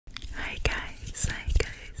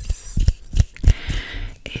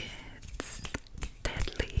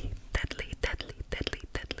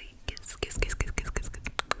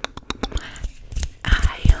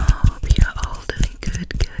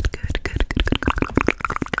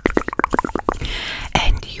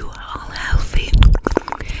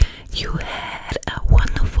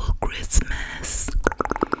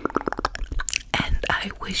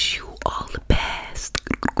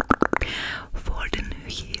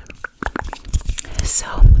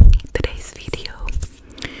So, today's video,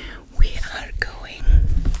 we are going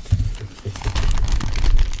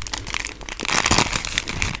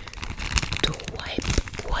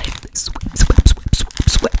to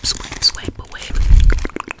swipe away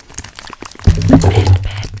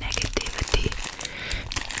bad negativity.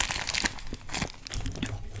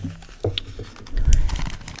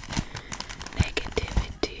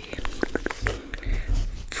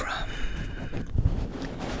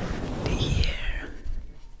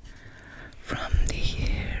 From the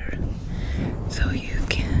year, so you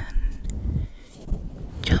can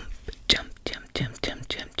jump,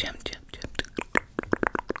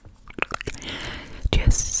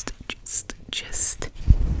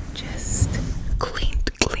 just clean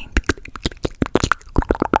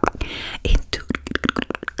into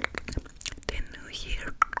the new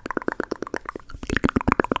year.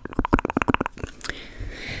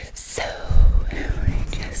 So we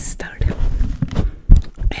just started,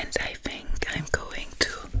 and I think I'm going to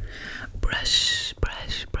brush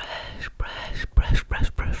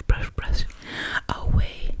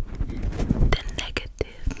away the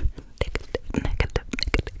negative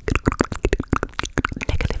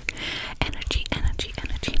energy.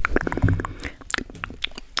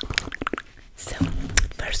 So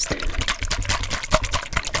first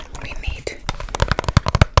we need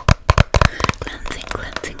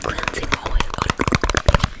cleansing oil.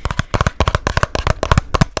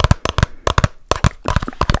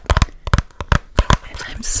 And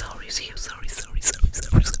I'm sorry.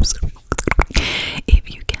 If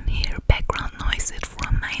you can hear background noises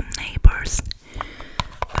from my neighbors,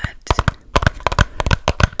 but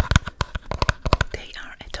they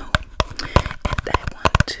are at home, and I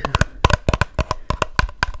want to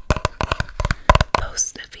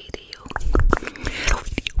post a video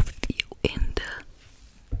in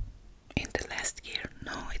the last year.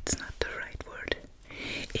 No, it's not the right word.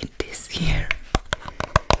 In this year.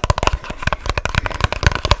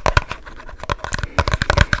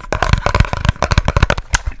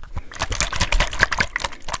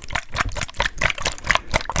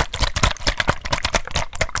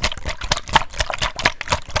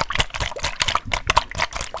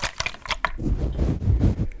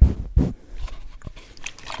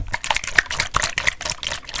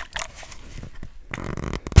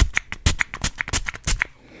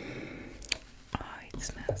 It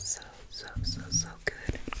smells so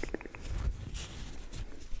good,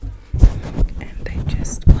 and I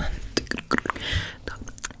just want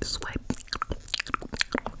to swipe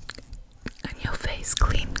on your face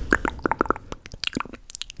clean.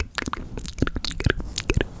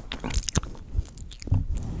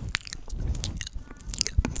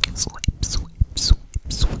 Swipe.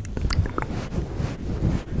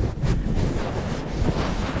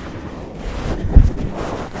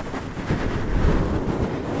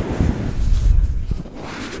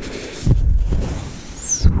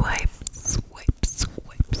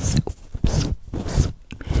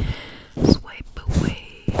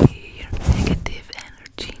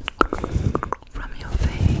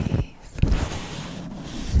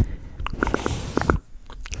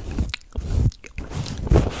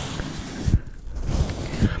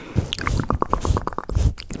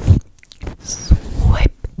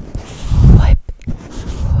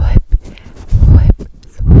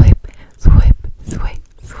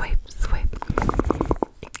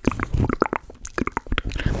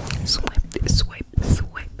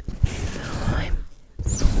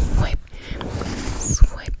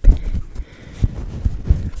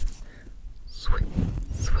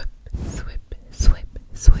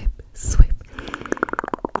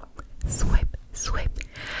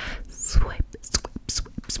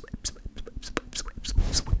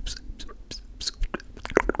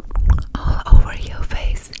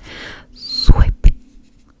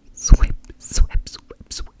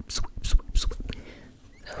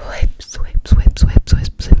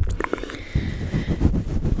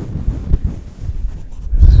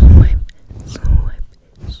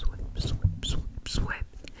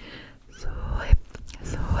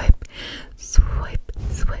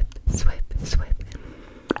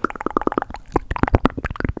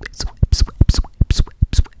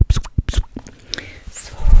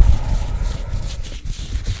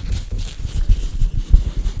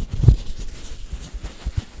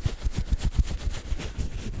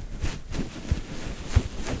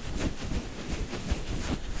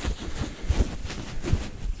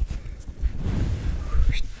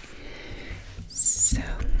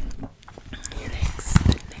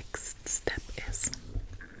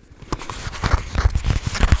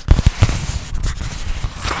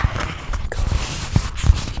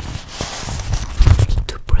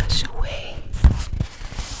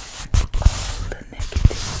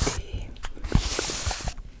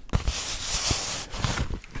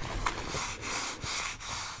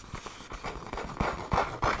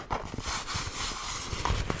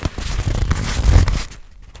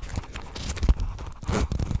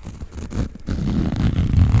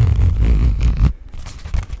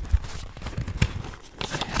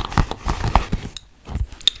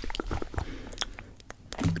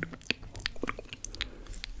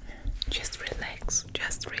 relax,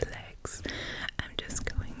 just relax. I'm just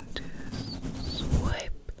going to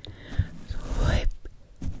swipe, swipe,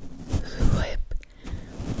 swipe,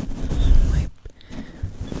 swipe,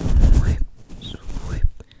 swipe, swipe,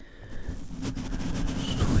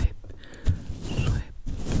 swipe, swipe,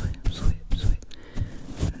 swipe, swipe.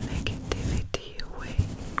 Negativity away.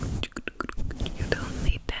 You don't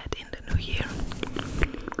need that in the new year.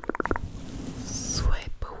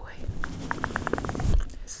 Swipe away.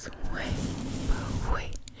 Swipe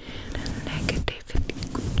away.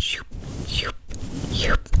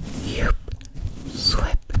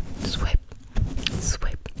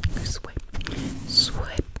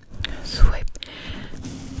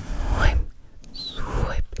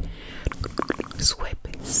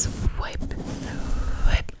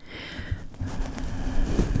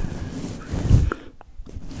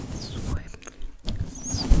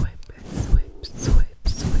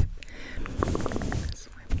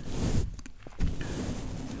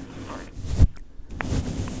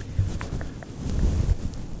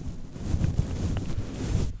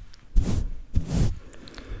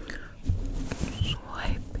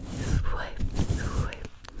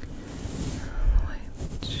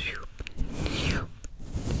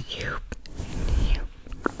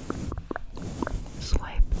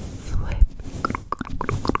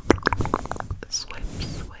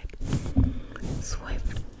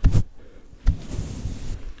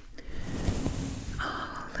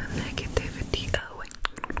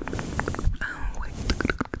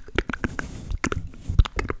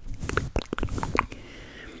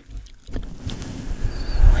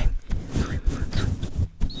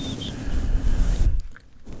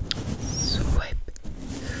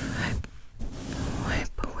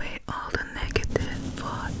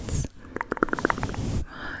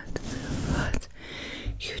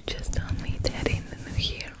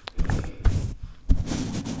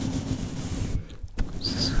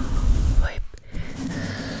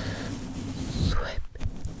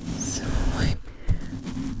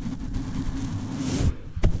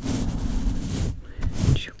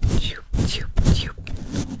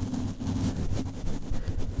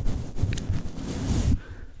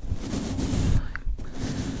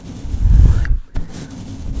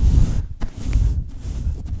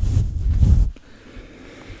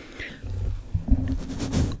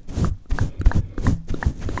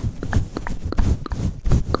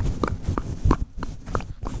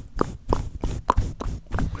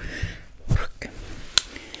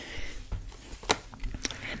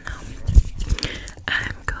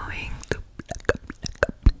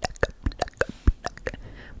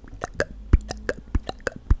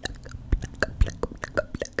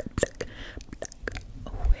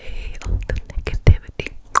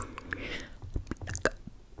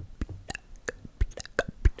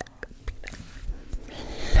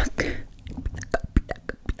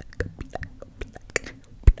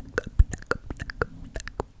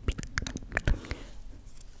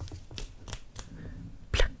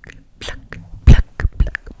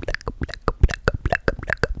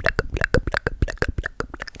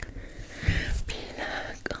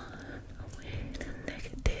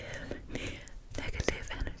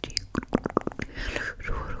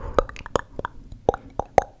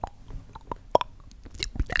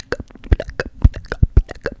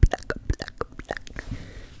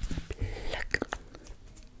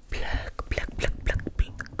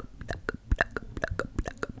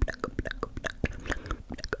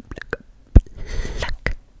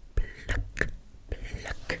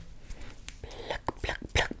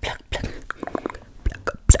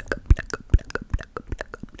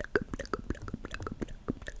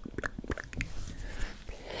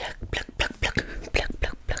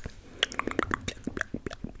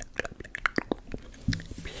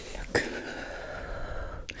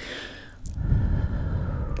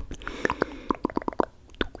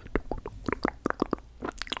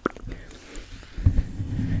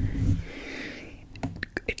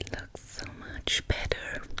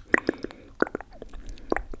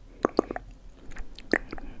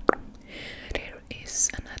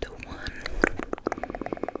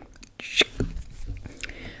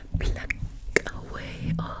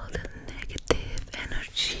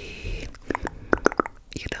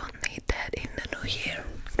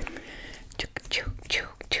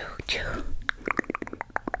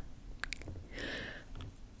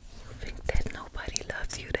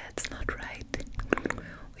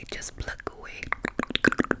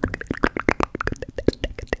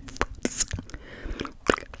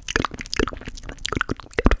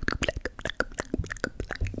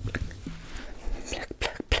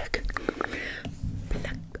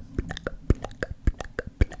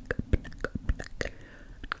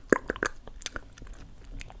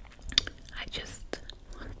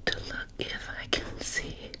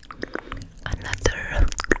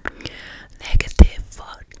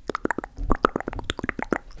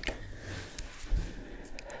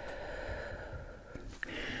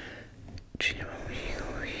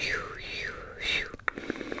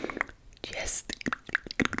 Just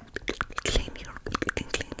clean your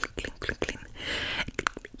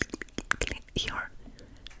clean your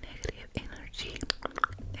negative energy.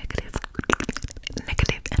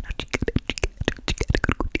 Negative energy.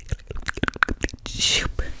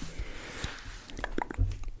 Shoop.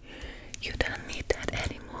 You don't need that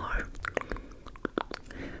anymore.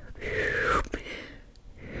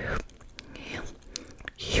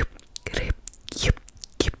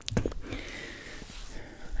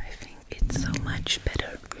 I think it's so much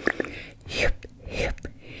better.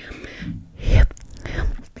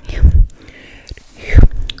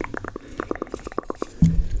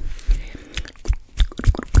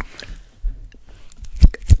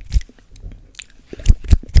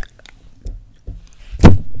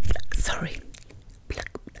 Sorry.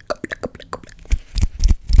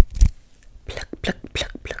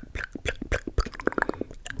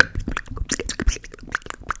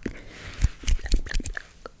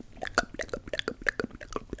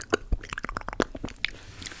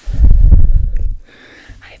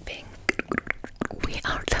 I think we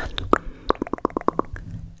are done.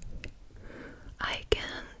 I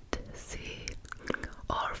can't see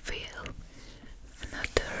or feel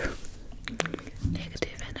another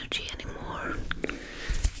negative energy anymore.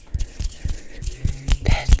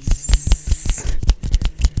 That's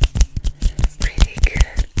pretty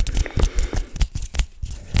good.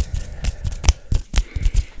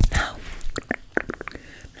 Now,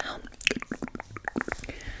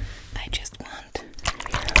 I just want to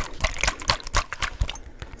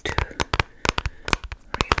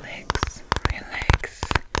relax,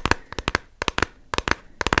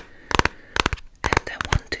 and I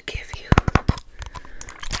want to give you a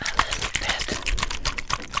little bit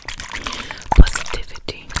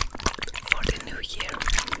positivity for the new year.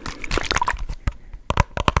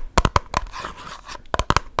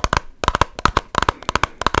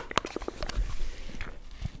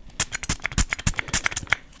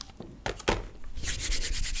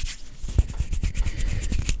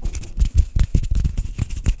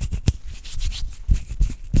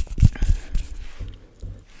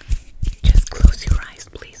 Just close your eyes,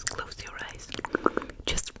 please. Close your eyes.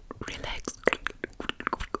 Just relax.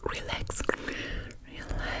 Relax.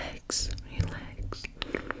 Relax. Relax.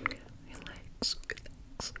 Relax.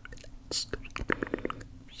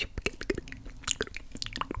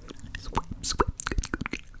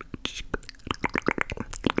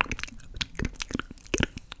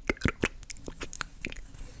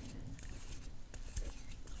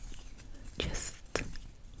 Just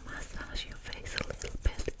massage your face a little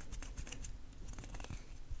bit.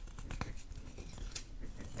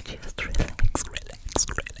 Just relax. Just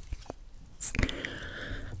relax.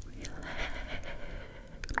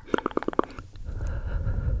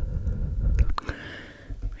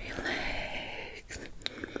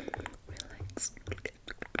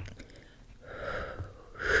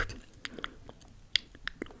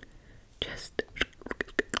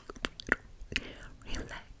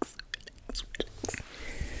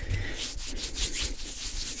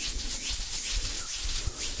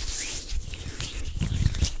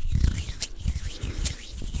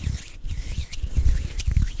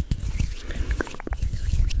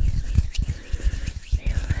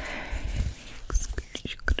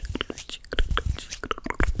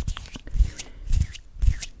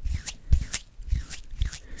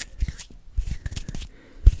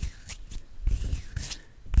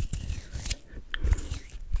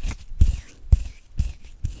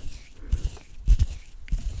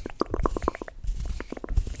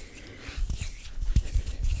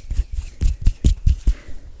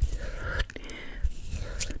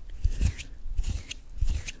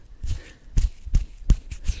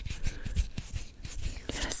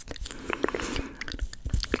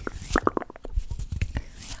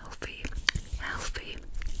 Healthy,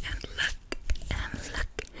 and luck, and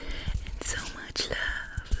so much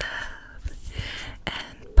love,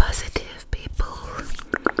 and positive people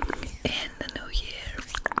in the new year.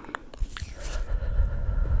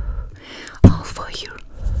 All for you,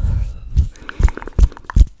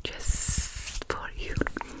 just for you.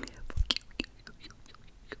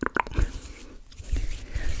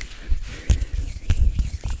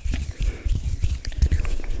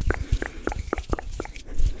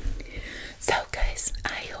 So guys,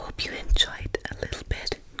 I hope you enjoyed a little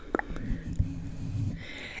bit,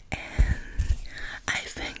 and I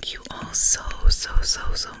thank you all so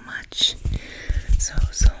much